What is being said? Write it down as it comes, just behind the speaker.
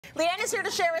Leigh-Ann is here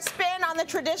to share a spin on the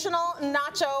traditional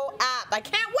nacho app. I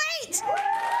can't wait!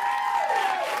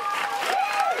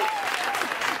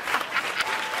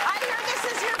 I hear this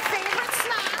is your favorite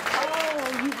snack.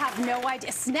 Oh, you have no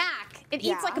idea. Snack. It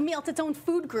eats like a meal. It's its own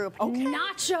food group. Okay.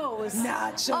 Nachos.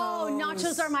 Nachos. Oh,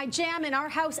 nachos are my jam. In our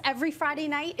house, every Friday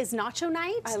night is nacho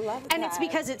night. I love that. And it's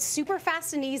because it's super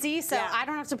fast and easy, so I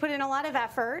don't have to put in a lot of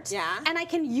effort. Yeah. And I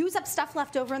can use up stuff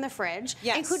left over in the fridge,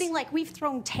 including like we've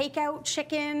thrown takeout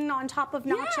chicken on top of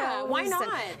nachos. Yeah, why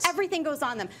not? Everything goes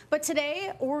on them. But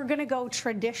today, we're going to go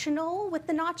traditional with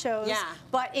the nachos,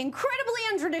 but incredibly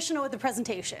untraditional with the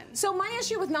presentation. So my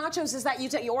issue with nachos is that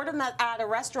you order them at a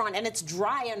restaurant and it's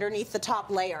dry underneath the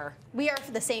top layer. We are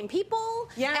the same people,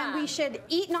 and we should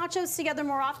eat nachos together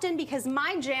more often because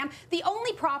my jam, the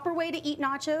only proper way to eat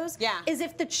nachos is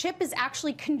if the chip is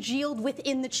actually congealed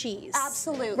within the cheese.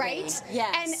 Absolutely. Right?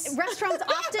 Yes. And restaurants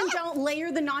often don't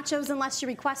layer the nachos unless you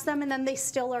request them, and then they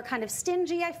still are kind of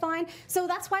stingy, I find. So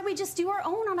that's why we just do our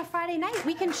own on a Friday night.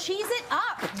 We can cheese it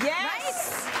up.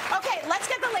 Yes. Right? Okay, let's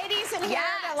get the ladies in here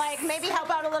to like maybe help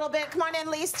out a little bit. Come on in,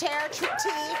 Lee's tear, tea.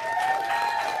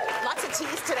 Lots of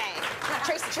teas today.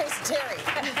 Tracy, Terry.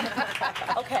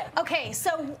 Okay. Okay,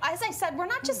 so as I said, we're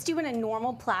not just doing a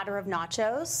normal platter of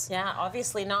nachos. Yeah,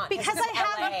 obviously not. Because I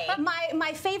have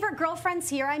my favorite girlfriends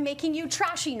here, I'm making you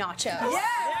trashy nachos. Yeah.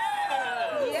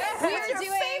 Yes. We are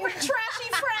doing favorite trashy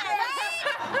friend.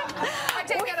 I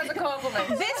take that as a compliment.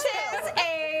 This is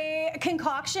a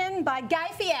concoction by Guy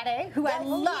Fieri, who I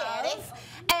love.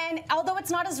 And although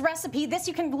it's not his recipe, this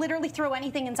you can literally throw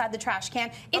anything inside the trash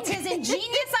can. It's his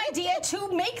ingenious idea to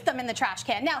make them in the trash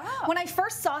can. Now, when I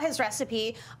first saw his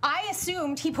recipe, I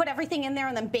assumed he put everything in there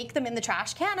and then baked them in the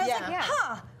trash can. I was like,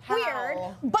 huh,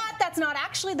 weird. But that's not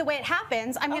actually the way it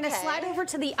happens. I'm going to slide over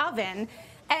to the oven.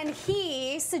 And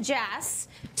he suggests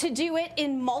to do it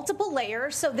in multiple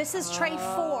layers. So this is tray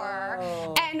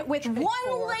 4, and with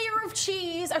one layer of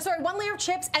cheese, or sorry, 1 layer of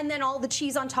chips, and then all the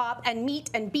cheese on top, and meat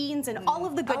and beans and all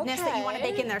of the goodness that you want to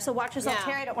bake in there. So watch yourself,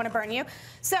 Terry. I don't want to burn you.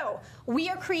 So we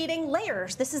are creating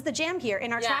layers. This is the jam here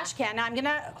in our trash can. Now I'm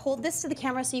gonna hold this to the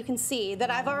camera so you can see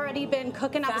that I've already been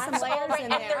cooking up some layers in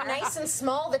there. And they're nice and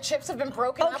small. The chips have been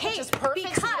broken up, which is perfect.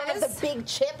 Because you don't have the big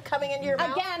chip coming into your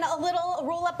mouth. Again, a little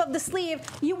roll up of the sleeve.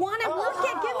 You want to work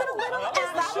it, give it a little.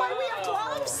 Is that why we have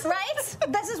gloves? Right?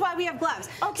 This is why we have gloves.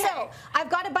 Okay. So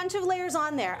I've got a bunch of layers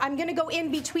on there. I'm going to go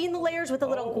in between the layers with a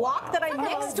little guac that I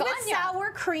mixed with sour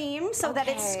cream so that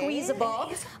it's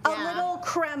squeezable. A little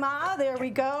crema. There we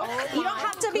go. You don't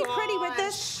have to be pretty with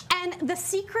this. And the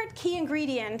secret key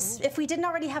ingredient, if we didn't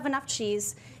already have enough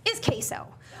cheese, is queso.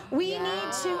 We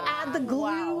need to add the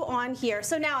glue on here.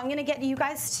 So now I'm going to get you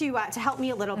guys to help me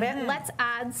a little bit. Let's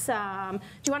add some. Do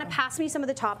you want to pass me some of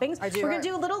the toppings? I do. We're going to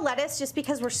do a little lettuce just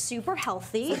because we're super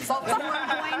healthy. We're going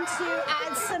to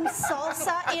add some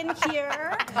salsa in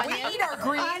here. We need our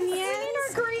greens.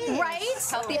 Onions. Right?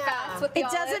 Healthy fats with the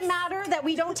olives. It doesn't matter that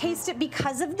we don't taste it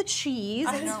because of the cheese.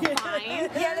 It's fine.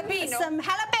 Some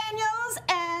jalapenos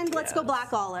and let's go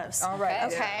black olives. All right.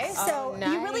 Okay. So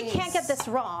you really can't get this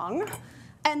wrong.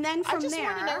 And then from there, I just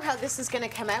want to know how this is going to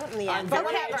come out in the end. I'm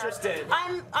very interested.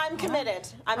 I'm committed.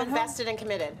 I'm invested and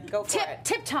committed. Go for it.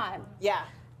 Tip time. Yeah.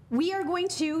 We are going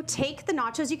to take the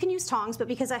nachos. You can use tongs, but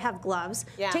because I have gloves,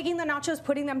 taking the nachos,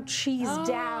 putting them cheese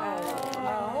down.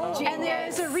 And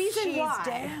there's a reason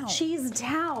why. Cheese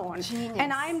down.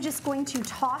 And I'm just going to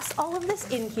toss all of this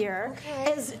in here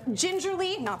as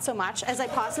gingerly, not so much, as I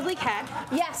possibly can.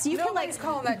 Yes, you can like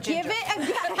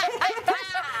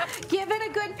give it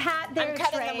a good pat there, I'm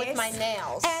cutting Trace. them with my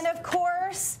nails. And of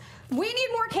course, we need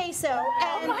more queso.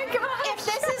 And my gosh. if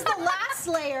this is the last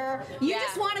layer, you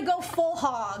just want to go full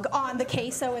hog on the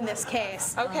queso in this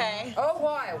case. Okay. Oh,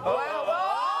 why? Wow.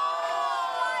 Oh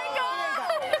my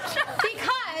gosh!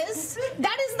 Because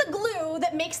that is the glue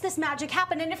that makes this magic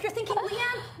happen. And if you're thinking,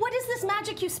 Leigh-Ann, what is this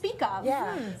magic you speak of?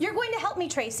 You're going to help me,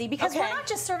 Tracy, because we're not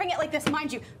just serving it like this.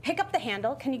 Mind you, pick up the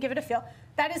handle. Can you give it a feel?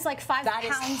 That is like 5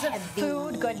 pounds of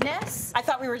food goodness. I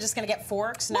thought we were just going to get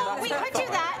forks. No, we could do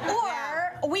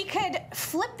that, or we could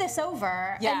flip this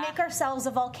over and make ourselves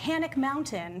a volcanic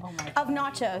mountain of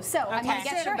nachos. So I'm going to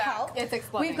get your help. It's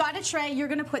exploding. We've got a tray. You're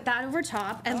going to put that over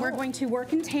top, and we're going to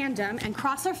work in tandem and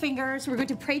cross our fingers. We're going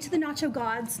to pray to the nacho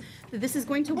gods that this is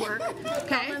going to work.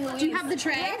 Okay. Do you have the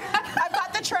tray? I've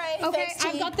got the tray. Okay. Thanks,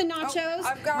 I've got the nachos.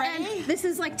 I've got and this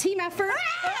is like team effort.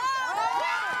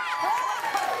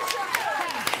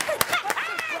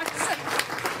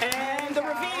 And the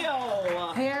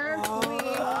reveal. Here we go.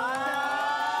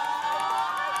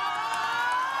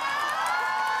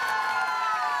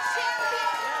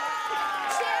 Champion!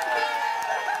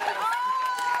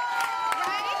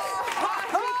 Right?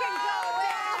 We can go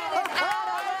in.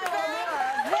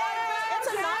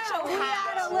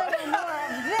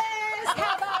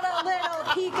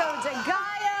 pico de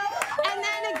gallo. And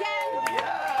then again,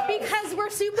 because we're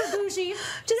super bougie,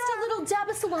 just a little dab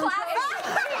of cilantro.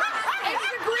 It's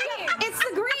the green. It's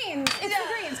the greens. It's the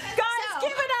greens. Guys,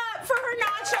 give it up for her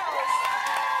nachos.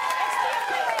 It's the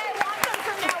only way I want them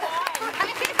from now on.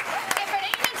 If it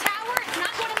ain't a tower, it's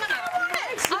not what I'm gonna.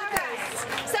 All right.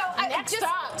 So Next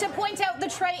up. to point out, the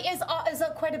tray is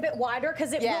quite a bit wider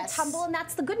because it Yes. will tumble, and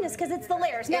that's the goodness because it's the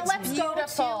layers. Now It's let's beautiful. go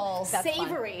to That's fun.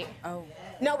 savory. Oh.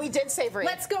 No, we did savory.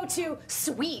 Let's go to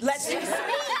sweet. Let's do sweet.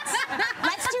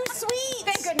 Let's do sweet.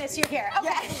 Thank goodness you're here.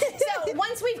 Okay. So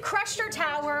once we've crushed our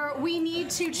tower, we need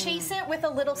to chase it with a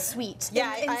little sweet.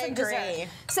 Yeah, in I some agree. dessert.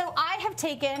 So I have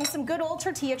taken some good old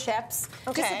tortilla chips,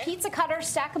 just Okay. a pizza cutter,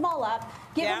 stack them all up,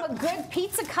 give Yeah. them a good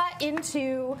pizza cut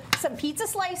into some pizza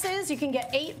slices. You can get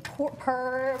 8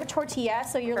 per tortilla,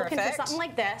 so you're looking for Perfect. something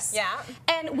like this. Yeah.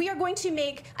 And we are going to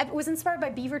make, it was inspired by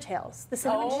beaver tails, the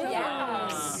cinnamon sugar.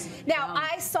 yes. Now,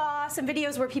 I saw some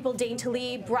videos where people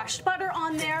daintily brushed butter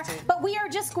on there, but we are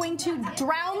just going to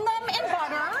drown them in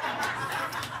butter.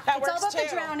 That It's all works about too.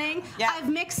 the drowning. Yeah. I've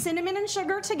mixed cinnamon and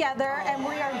sugar together, and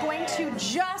we are going to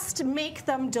just make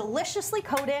them deliciously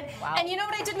coated. Wow. And you know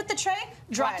what I did with the tray?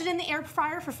 Dropped What? it in the air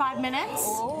fryer for 5 minutes.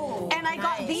 And I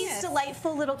got nice. these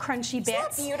delightful little crunchy that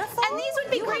bits. beautiful? And these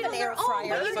would be You great have on an their air own, fryer,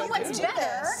 but you know so what's you do better?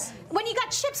 this. When you got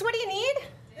chips, what do you need?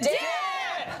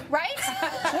 Dip. Right?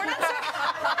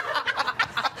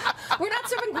 We're not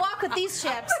serving guac with these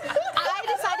chips.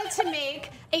 I decided to make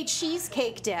a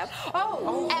cheesecake dip.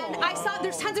 And I saw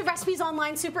there's tons of recipes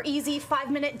online, super easy,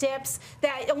 5-minute dips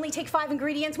that only take 5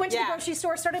 ingredients. Went to the Yeah. grocery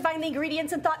store, started buying the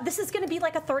ingredients, and thought this is going to be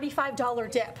like a $35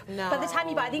 dip. No, By the time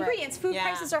you buy the right. ingredients, food Yeah.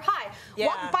 prices are high. Yeah.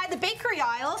 Walk by the bakery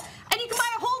aisle, and you can buy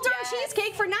a whole darn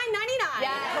cheesecake for $9.99.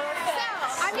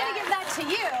 So I'm going to give that to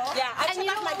you. Yeah, I and took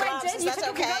you off know my what I gloves. did? Is You that took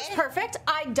off your gloves, okay? perfect.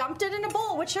 I dumped it in a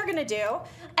bowl, which you're going to do,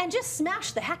 and just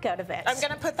smash the heck out of it. I'm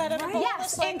gonna put that in a bowl. Yes,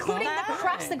 just like including that. the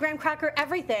crust, the graham cracker,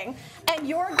 everything. And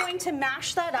you're going to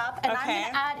mash that up, and I'm Okay.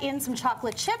 going to add in some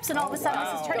chocolate chips, and all of a sudden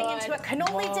this is turning into a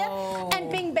cannoli dip. And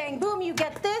bing, bang, boom, you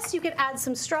get this. You can add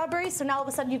some strawberries, so now all of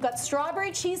a sudden you've got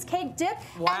strawberry cheesecake dip.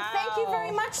 And thank you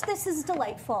very much. This is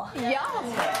delightful.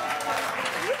 Yum.